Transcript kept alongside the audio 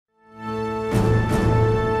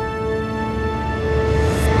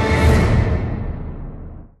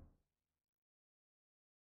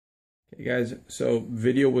Hey guys, so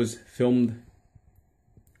video was filmed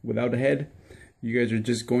without a head. You guys are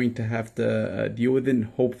just going to have to deal with it, and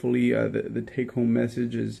hopefully the take-home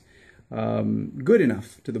message is good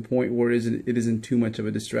enough to the point where it isn't too much of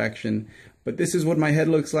a distraction. But this is what my head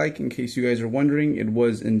looks like, in case you guys are wondering. It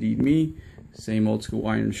was indeed me, same old school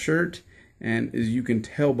iron shirt, and as you can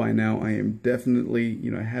tell by now, I am definitely,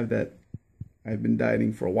 I have that I've been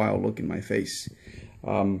dieting for a while look in my face.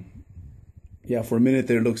 Yeah, for a minute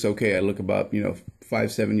there it looks okay. I look about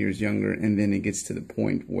 5-7 years younger, and then it gets to the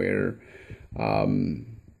point where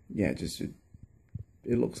yeah, it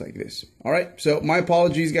looks like this. All right, so my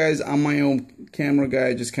apologies guys. I'm my own camera guy.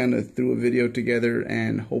 I just kind of threw a video together,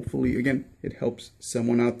 and hopefully again it helps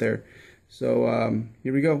someone out there. So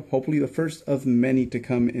here we go. Hopefully the first of many to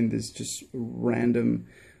come in this just random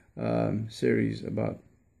series about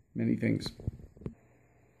many things.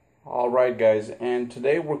 Alright guys, and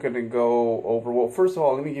today we're going to go over, well, first of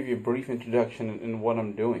all, let me give you a brief introduction in what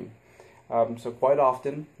I'm doing. So quite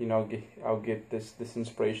often, I'll get this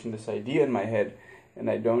inspiration, this idea in my head, and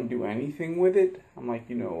I don't do anything with it. I'm like,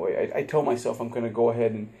 I tell myself I'm going to go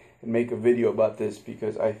ahead and make a video about this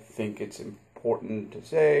because I think it's important to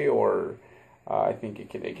say, or I think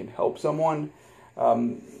it can help someone.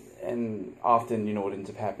 And often, what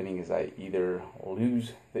ends up happening is I either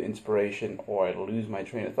lose the inspiration or I lose my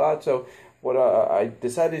train of thought. So what I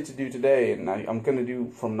decided to do today, and I'm going to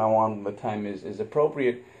do from now on when the time is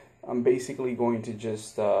appropriate, I'm basically going to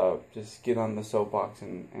just get on the soapbox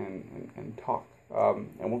and talk.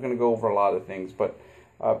 And we're going to go over a lot of things. But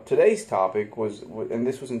today's topic was, and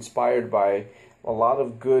this was inspired by a lot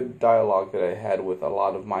of good dialogue that I had with a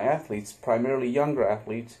lot of my athletes, primarily younger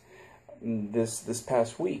athletes, this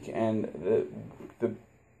past week. And the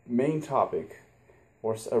main topic,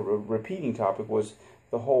 or a repeating topic, was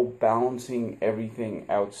the whole balancing everything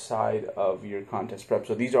outside of your contest prep.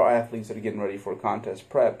 So these are athletes that are getting ready for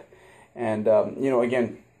contest prep, and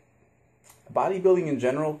again, bodybuilding in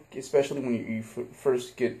general, especially when you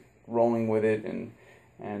first get rolling with it, and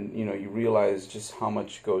you realize just how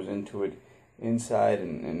much goes into it inside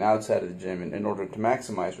and outside of the gym, in order to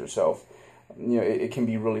maximize yourself. It can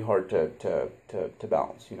be really hard to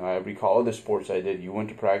balance. I recall other sports I did. You went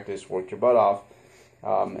to practice, worked your butt off,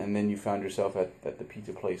 and then you found yourself at the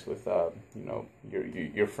pizza place with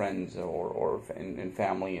your friends and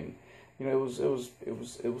family, and it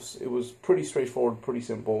was pretty straightforward, pretty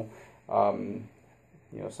simple.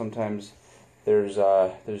 Sometimes there's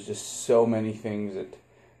just so many things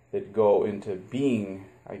that go into being,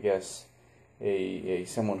 I guess,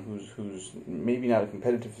 someone who's maybe not a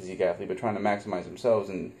competitive physique athlete, but trying to maximize themselves,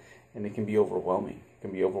 and it can be overwhelming. It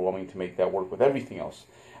can be overwhelming to make that work with everything else,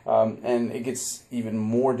 and it gets even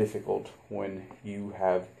more difficult when you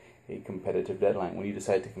have a competitive deadline, when you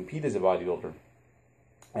decide to compete as a bodybuilder.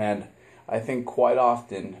 And I think quite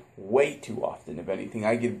often, way too often, if anything,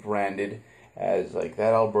 I get branded as like,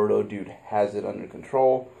 that Alberto dude has it under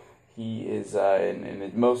control. He is, and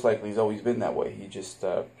it most likely he's always been that way. He just,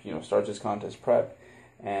 starts his contest prep,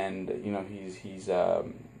 and he's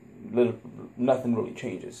nothing really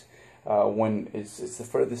changes. When it's the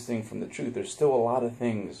furthest thing from the truth. There's still a lot of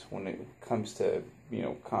things when it comes to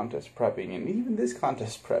contest prepping, and even this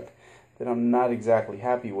contest prep, that I'm not exactly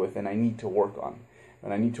happy with, and I need to work on.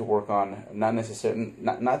 And I need to work on not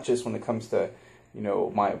just when it comes to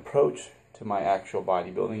my approach to my actual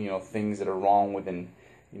bodybuilding. Things that are wrong within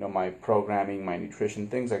my programming, my nutrition,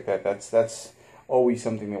 things like that. That's always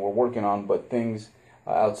something that we're working on, but things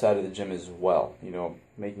outside of the gym as well.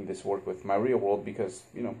 Making this work with my real world, because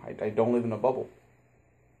I don't live in a bubble.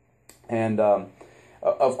 And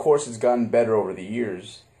of course, it's gotten better over the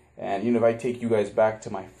years. And if I take you guys back to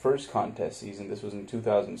my first contest season, this was in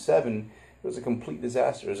 2007. It was a complete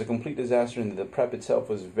disaster. It was a complete disaster, and the prep itself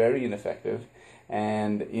was very ineffective,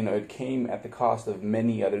 and it came at the cost of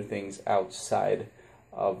many other things outside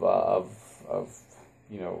of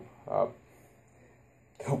the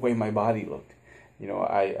way my body looked.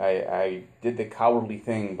 I did the cowardly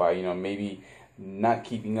thing by maybe not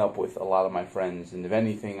keeping up with a lot of my friends, and if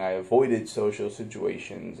anything, I avoided social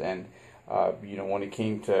situations, and when it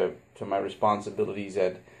came to my responsibilities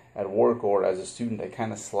at work or as a student, I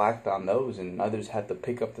kind of slacked on those, and others had to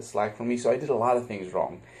pick up the slack from me. So I did a lot of things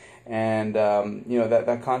wrong, and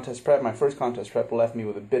that contest prep, my first contest prep, left me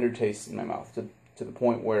with a bitter taste in my mouth, to the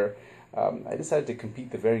point where I decided to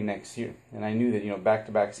compete the very next year. And I knew that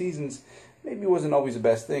back-to-back seasons maybe wasn't always the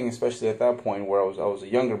best thing, especially at that point where I was a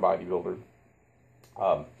younger bodybuilder.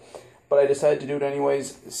 But I decided to do it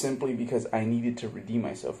anyways, simply because I needed to redeem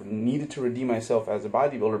myself. as a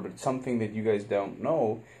bodybuilder. But something that you guys don't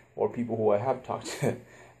know, or people who I have talked to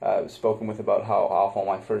spoken with about how awful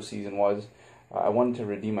my first season was. I wanted to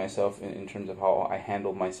redeem myself in terms of how I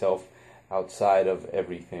handled myself outside of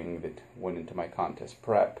everything that went into my contest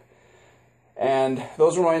prep. And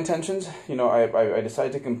those were my intentions. You know, I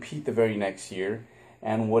decided to compete the very next year.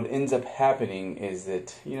 And what ends up happening is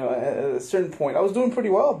that, you know, at a certain point, I was doing pretty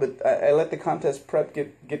well, but I let the contest prep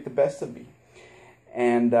get the best of me.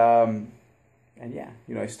 And yeah,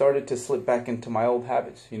 you know, I started to slip back into my old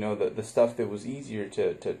habits, you know, the stuff that was easier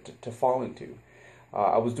to fall into.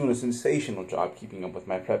 I was doing a sensational job keeping up with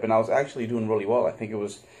my prep, and I was actually doing really well. I think it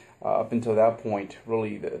was, up until that point,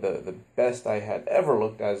 really the best I had ever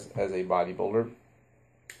looked as a bodybuilder.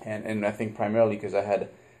 And I think primarily because I had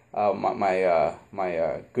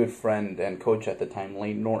my good friend and coach at the time,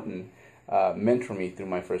 Lane Norton, mentor me through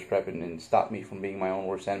my first prep and stop me from being my own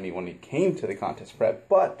worst enemy when it came to the contest prep.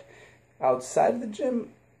 But outside of the gym,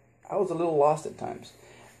 I was a little lost at times.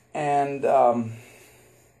 And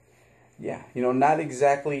yeah, you know, not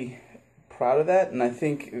exactly proud of that. And I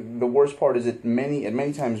think the worst part is that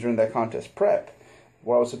many times during that contest prep,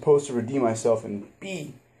 where I was supposed to redeem myself and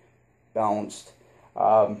be balanced,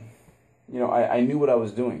 you know, I knew what I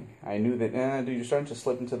was doing. I knew that, dude, you're starting to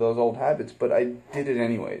slip into those old habits, but I did it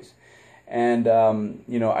anyways. And,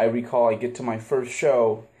 you know, I recall I get to my first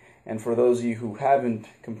show, and for those of you who haven't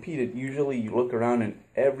competed, usually you look around and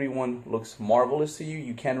everyone looks marvelous to you.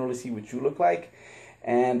 You can't really see what you look like.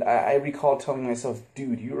 And I recall telling myself,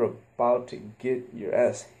 dude, you're about to get your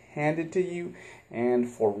ass handed to you, and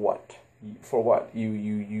for what? For what?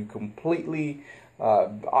 You completely,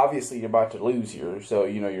 obviously you're about to lose here, so,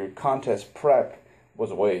 you know, your contest prep was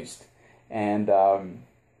a waste. And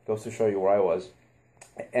goes to show you where I was.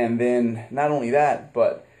 And then, not only that,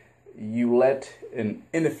 but you let an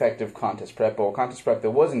ineffective contest prep, or a contest prep that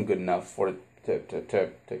wasn't good enough for it to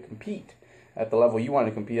compete at the level you wanted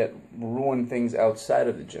to compete at, ruin things outside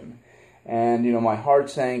of the gym. And, you know, my heart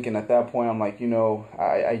sank, and at that point I'm like, you know,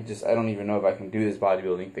 I don't even know if I can do this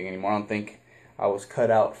bodybuilding thing anymore. I don't think I was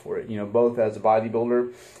cut out for it, you know, both as a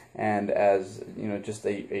bodybuilder and as, you know, just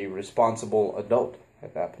a responsible adult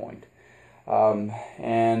at that point.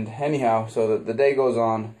 And anyhow, so the day goes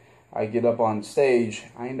on, I get up on stage,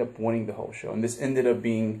 I end up winning the whole show, and this ended up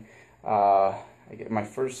being, I get my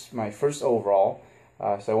first overall.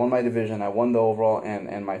 So I won my division, I won the overall,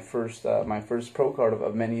 and my first pro card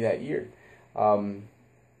of many that year.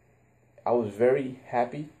 I was very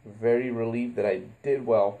happy, very relieved that I did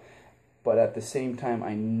well, but at the same time,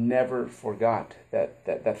 I never forgot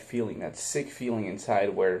that feeling, that sick feeling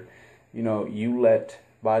inside where, you know, you let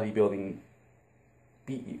bodybuilding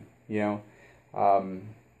beat you, you know.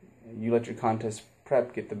 You let your contest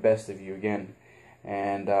prep get the best of you again.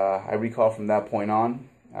 And I recall from that point on,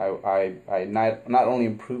 I not only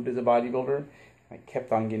improved as a bodybuilder, I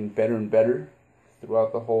kept on getting better and better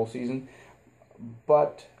throughout the whole season,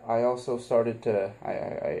 but I also started to,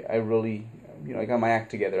 I really, you know, I got my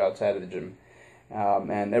act together outside of the gym.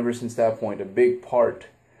 And ever since that point, a big part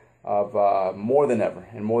of more than ever,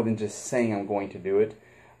 and more than just saying I'm going to do it,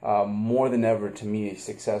 more than ever to me, a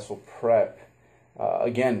successful prep,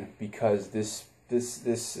 again, because this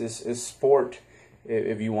is sport,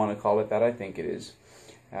 if you want to call it that. I think it is.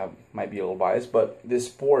 Might be a little biased, but this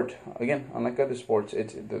sport, again, unlike other sports,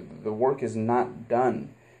 it's the work is not done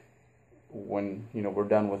when, you know, we're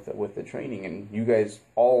done with the training, and you guys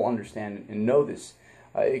all understand and know this.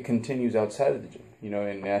 It continues outside of the gym, you know,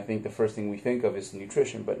 and I think the first thing we think of is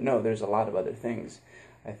nutrition, but no, there's a lot of other things.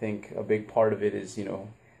 I think a big part of it is, you know,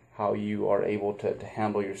 how you are able to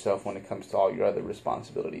handle yourself when it comes to all your other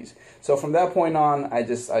responsibilities. So from that point on, I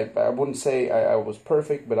wouldn't say I was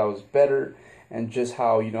perfect, but I was better. And just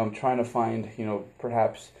how, you know, I'm trying to find, you know,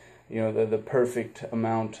 perhaps, you know, the perfect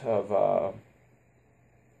amount of,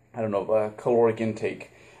 I don't know, caloric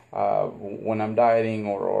intake when I'm dieting,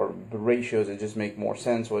 or the ratios that just make more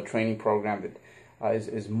sense, or a training program that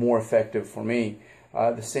is more effective for me.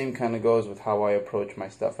 The same kind of goes with how I approach my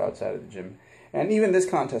stuff outside of the gym. And even this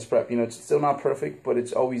contest prep, you know, it's still not perfect, but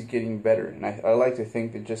it's always getting better. And I like to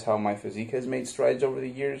think that just how my physique has made strides over the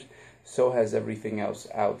years, so has everything else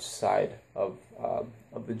outside of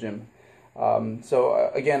the gym.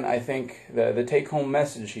 So again, I think the take-home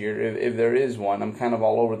message here, if there is one, I'm kind of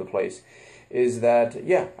all over the place, is that,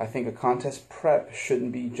 yeah, I think a contest prep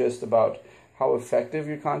shouldn't be just about how effective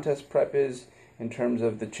your contest prep is in terms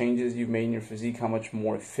of the changes you've made in your physique, how much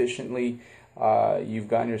more efficiently you've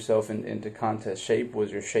gotten yourself into contest shape.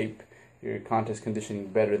 Was your contest conditioning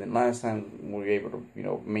better than last time? Were you able to, you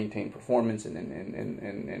know, maintain performance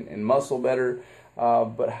and muscle better?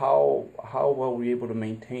 But how well were you able to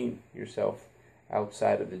maintain yourself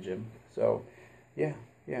outside of the gym? So, yeah,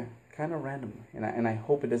 kind kind of random, and I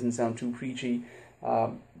hope it doesn't sound too preachy,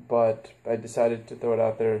 but I decided to throw it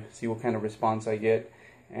out there, see what kind of response I get,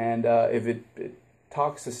 and if it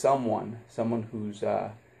talks to someone who's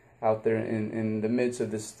out there in the midst of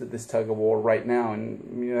this tug of war right now,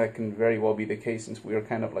 and you know, that can very well be the case since we are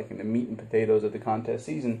kind of like in the meat and potatoes of the contest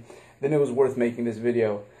season, then it was worth making this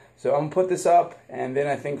video. So I'm gonna put this up, and then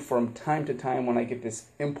I think from time to time when I get this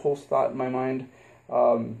impulse thought in my mind,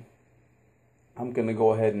 I'm gonna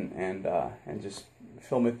go ahead and just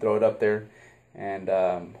film it, throw it up there, and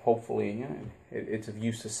hopefully, you know, it's of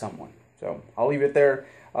use to someone. So I'll leave it there.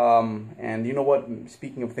 And you know what?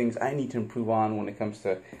 Speaking of things I need to improve on when it comes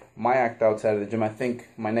to my act outside of the gym, I think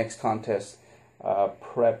my next contest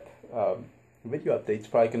prep video update's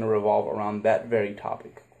probably going to revolve around that very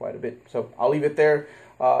topic quite a bit. So I'll leave it there.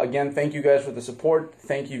 Again, thank you guys for the support.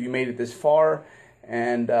 Thank you if you made it this far,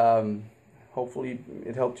 and hopefully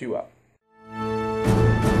it helped you out.